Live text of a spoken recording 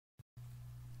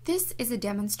This is a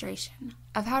demonstration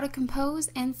of how to compose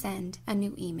and send a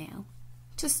new email.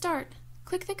 To start,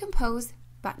 click the Compose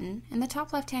button in the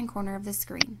top left-hand corner of the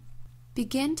screen.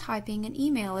 Begin typing an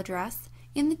email address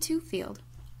in the To field.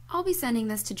 I'll be sending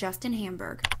this to Justin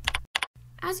Hamburg.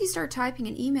 As you start typing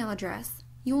an email address,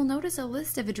 you will notice a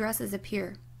list of addresses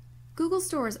appear. Google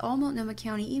stores all Multnomah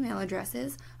County email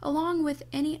addresses along with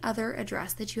any other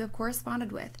address that you have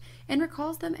corresponded with and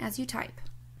recalls them as you type.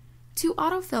 To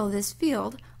autofill this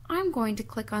field, I'm going to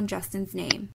click on Justin's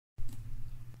name.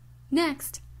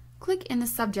 Next, click in the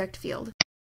Subject field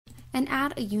and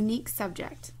add a unique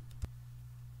subject.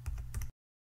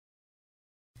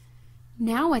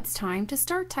 Now it's time to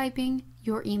start typing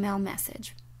your email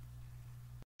message.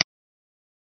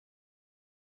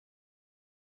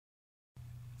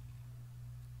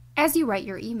 As you write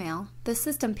your email, the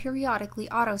system periodically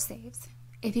autosaves.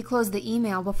 If you close the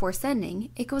email before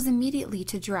sending, it goes immediately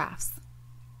to drafts.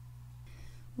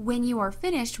 When you are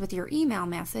finished with your email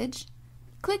message,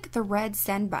 click the red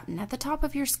Send button at the top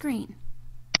of your screen.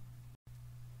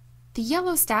 The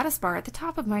yellow status bar at the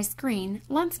top of my screen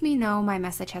lets me know my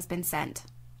message has been sent.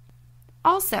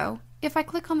 Also, if I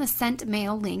click on the Sent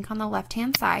Mail link on the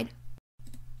left-hand side,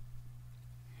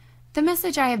 the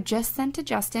message I have just sent to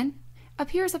Justin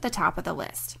appears at the top of the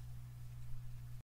list.